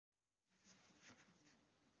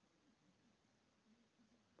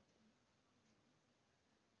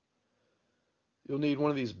You'll need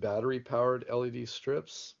one of these battery-powered LED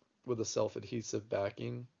strips with a self-adhesive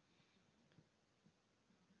backing.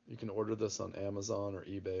 You can order this on Amazon or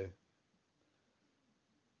eBay.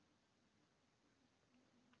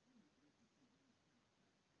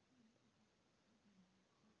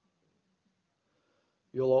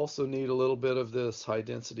 You'll also need a little bit of this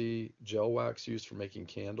high-density gel wax used for making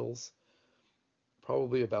candles,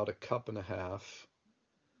 probably about a cup and a half.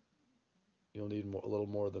 You'll need a little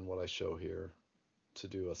more than what I show here to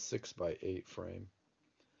do a 6x8 frame.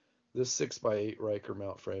 This 6x8 Riker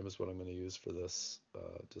mount frame is what I'm going to use for this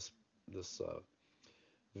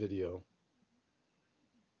video.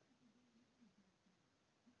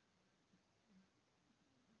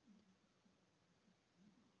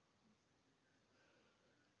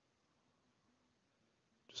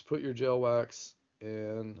 Just put your gel wax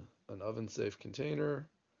in an oven-safe container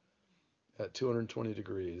at 220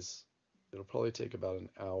 degrees. It'll probably take about an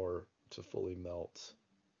hour to fully melt.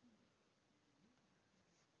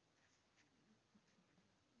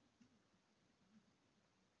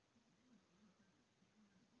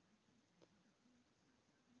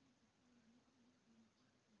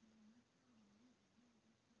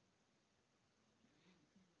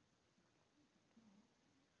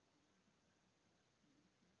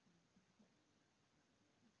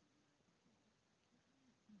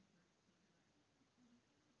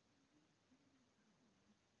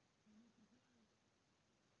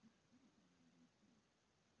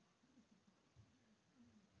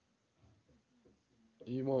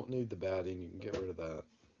 You won't need the batting, you can get rid of that.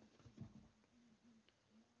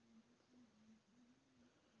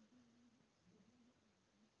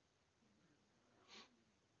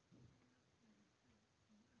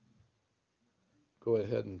 Go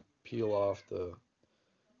ahead and peel off the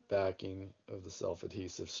backing of the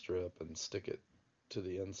self-adhesive strip and stick it to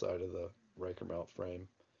the inside of the Riker mount frame.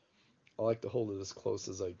 I like to hold it as close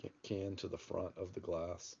as I can to the front of the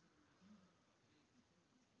glass.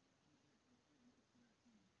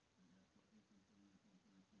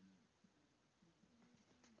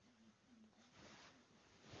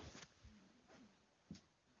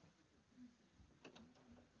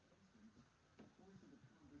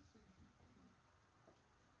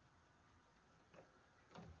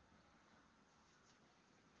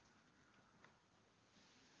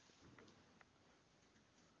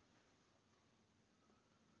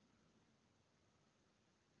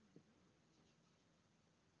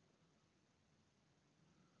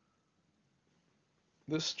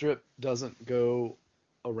 This strip doesn't go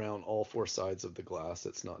around all four sides of the glass.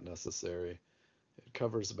 It's not necessary. It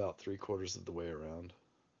covers about 3/4 of the way around.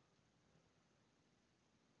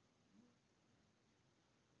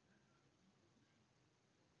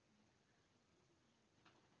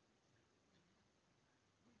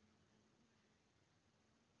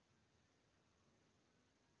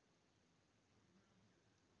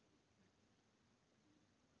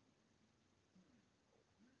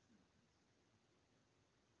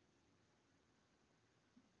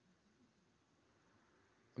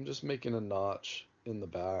 I'm just making a notch in the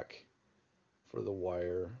back for the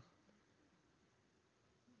wire.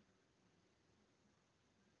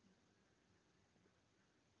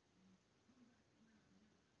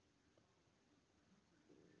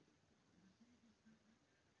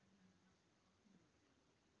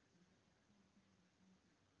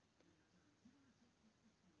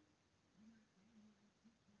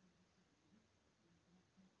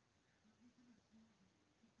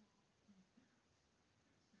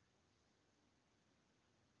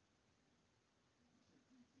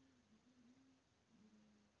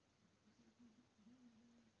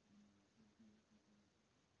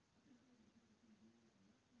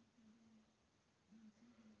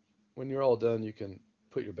 When you're all done, you can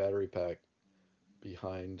put your battery pack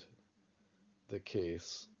behind the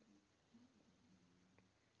case.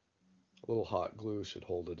 A little hot glue should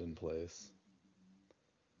hold it in place.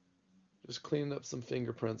 Just cleaning up some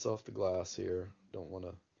fingerprints off the glass here. Don't want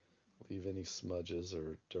to leave any smudges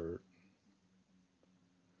or dirt.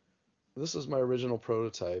 This is my original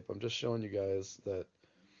prototype. I'm just showing you guys that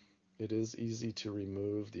it is easy to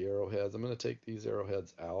remove the arrowheads. I'm going to take these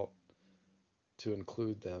arrowheads out to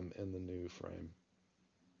include them in the new frame.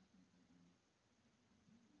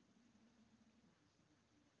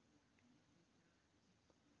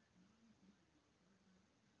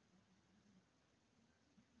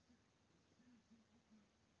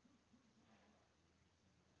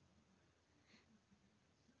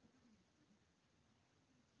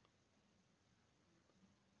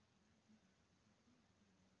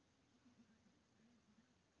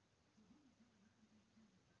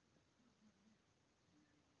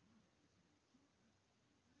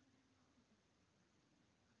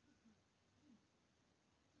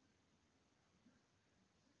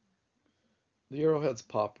 The arrowheads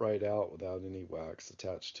pop right out without any wax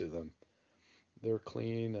attached to them. They're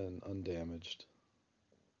clean and undamaged.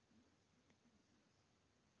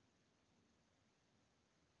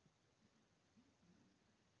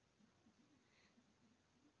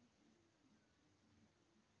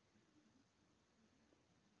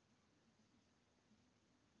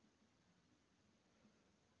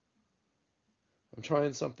 I'm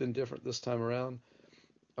trying something different this time around.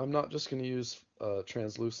 I'm not just going to use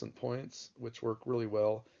translucent points, which work really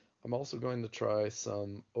well. I'm also going to try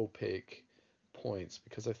some opaque points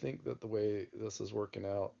because I think that the way this is working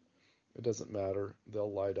out, it doesn't matter.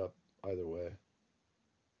 They'll light up either way.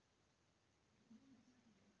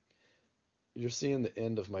 You're seeing the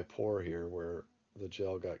end of my pour here where the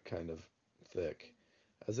gel got kind of thick.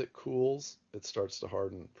 As it cools, it starts to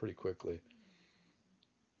harden pretty quickly.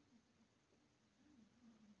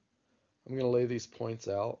 I'm going to lay these points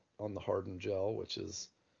out on the hardened gel, which is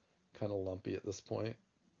kind of lumpy at this point,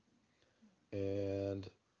 and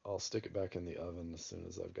I'll stick it back in the oven as soon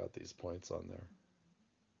as I've got these points on there.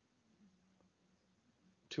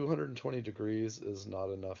 220 degrees is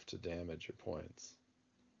not enough to damage your points.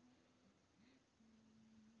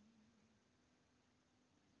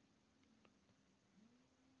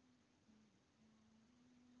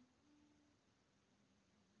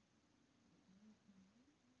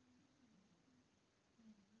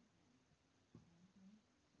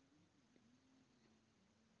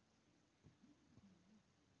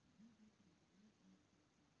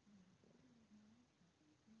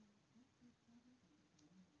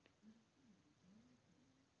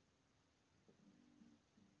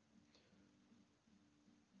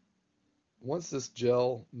 Once this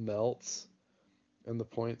gel melts and the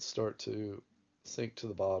points start to sink to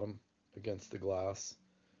the bottom against the glass,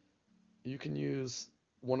 you can use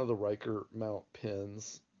one of the Riker mount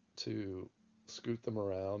pins to scoot them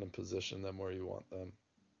around and position them where you want them.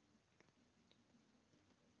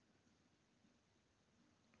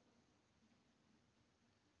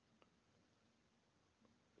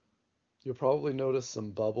 You'll probably notice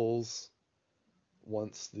some bubbles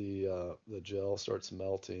once the gel starts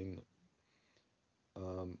melting.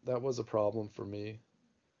 That was a problem for me,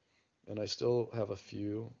 and I still have a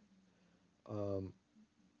few. Um,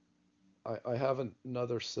 I have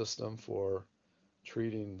another system for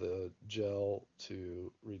treating the gel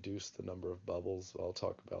to reduce the number of bubbles. I'll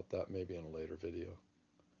talk about that maybe in a later video.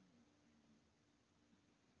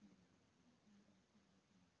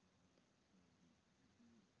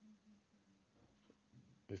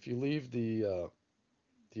 If you leave the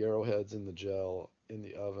arrowheads in the gel in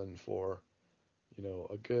the oven for,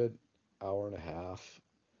 a good hour and a half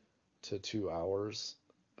to 2 hours,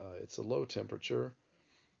 it's a low temperature,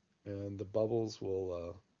 and the bubbles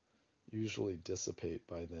will usually dissipate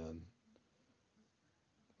by then,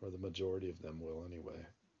 or the majority of them will anyway.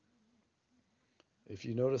 If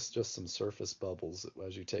you notice just some surface bubbles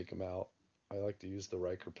as you take them out, I like to use the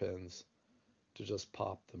Riker pins to just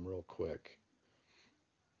pop them real quick.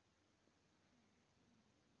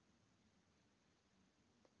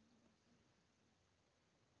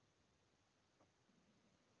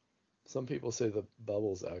 Some people say the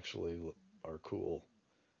bubbles actually are cool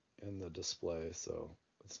in the display, so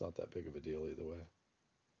it's not that big of a deal either way.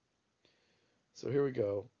 So here we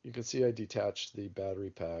go. You can see I detached the battery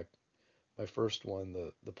pack. My first one,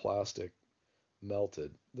 the plastic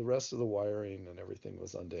melted. The rest of the wiring and everything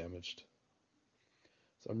was undamaged.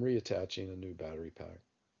 So I'm reattaching a new battery pack.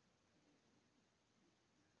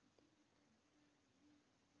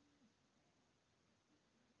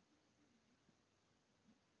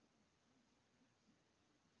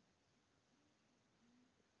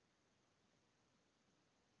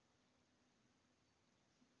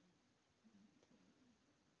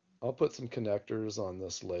 I'll put some connectors on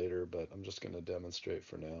this later, but I'm just going to demonstrate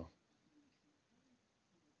for now.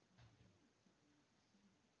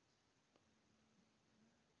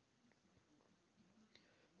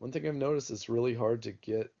 One thing I've noticed is it's really hard to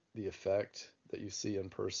get the effect that you see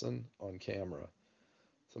in person on camera.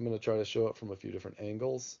 So I'm going to try to show it from a few different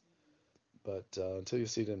angles, but until you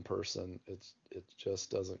see it in person, it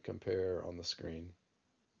just doesn't compare on the screen.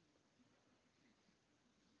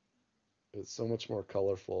 It's so much more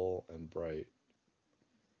colorful and bright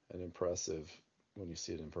and impressive when you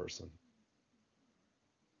see it in person.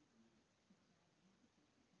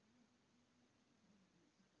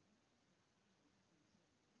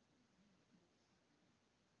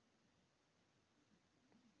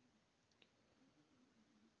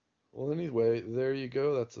 Well, anyway, there you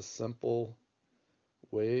go. That's a simple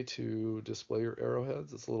way to display your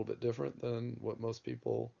arrowheads. It's a little bit different than what most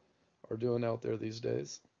people are doing out there these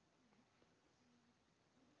days.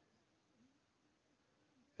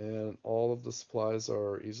 And all of the supplies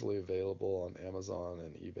are easily available on Amazon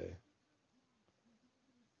and eBay.